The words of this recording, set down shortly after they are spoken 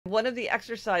One of the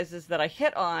exercises that I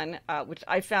hit on, which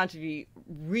I found to be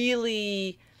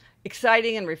really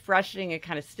exciting and refreshing and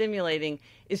kind of stimulating,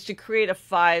 is to create a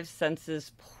five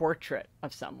senses portrait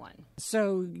of someone.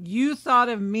 So you thought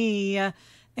of me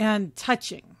and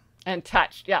touching. And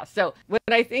touch, yeah. So when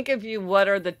I think of you,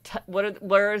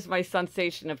 where is my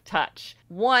sensation of touch?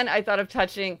 One, I thought of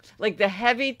touching like the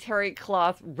heavy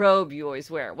terrycloth robe you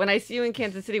always wear. When I see you in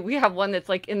Kansas City, we have one that's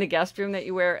like in the guest room that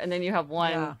you wear, and then you have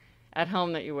one at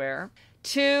home that you wear.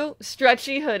 Two,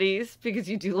 stretchy hoodies, because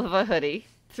you do love a hoodie.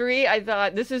 Three, I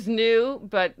thought this is new,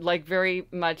 but like very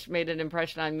much made an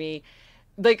impression on me.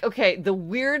 Like, okay, the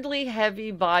weirdly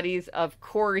heavy bodies of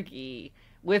corgi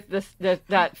with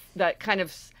that kind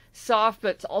of soft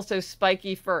but also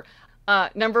spiky fur.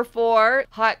 Number four,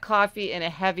 hot coffee in a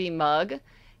heavy mug.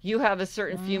 You have a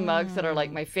certain few mugs that are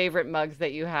like my favorite mugs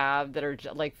that you have that are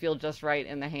like feel just right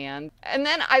in the hand. And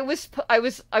then I was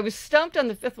stumped on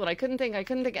the fifth one. I couldn't think.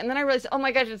 And then I realized, oh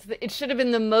my gosh, it should have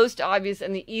been the most obvious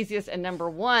and the easiest and number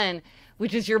one,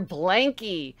 which is your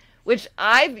Blankee. Which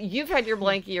you've had your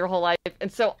Blankee your whole life,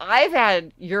 and so I've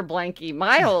had your Blankee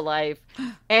my whole life,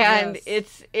 and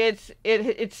its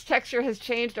texture has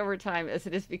changed over time as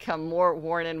it has become more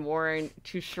worn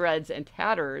to shreds and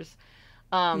tatters.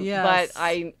 But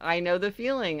I know the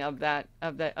feeling of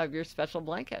your special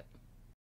blanket.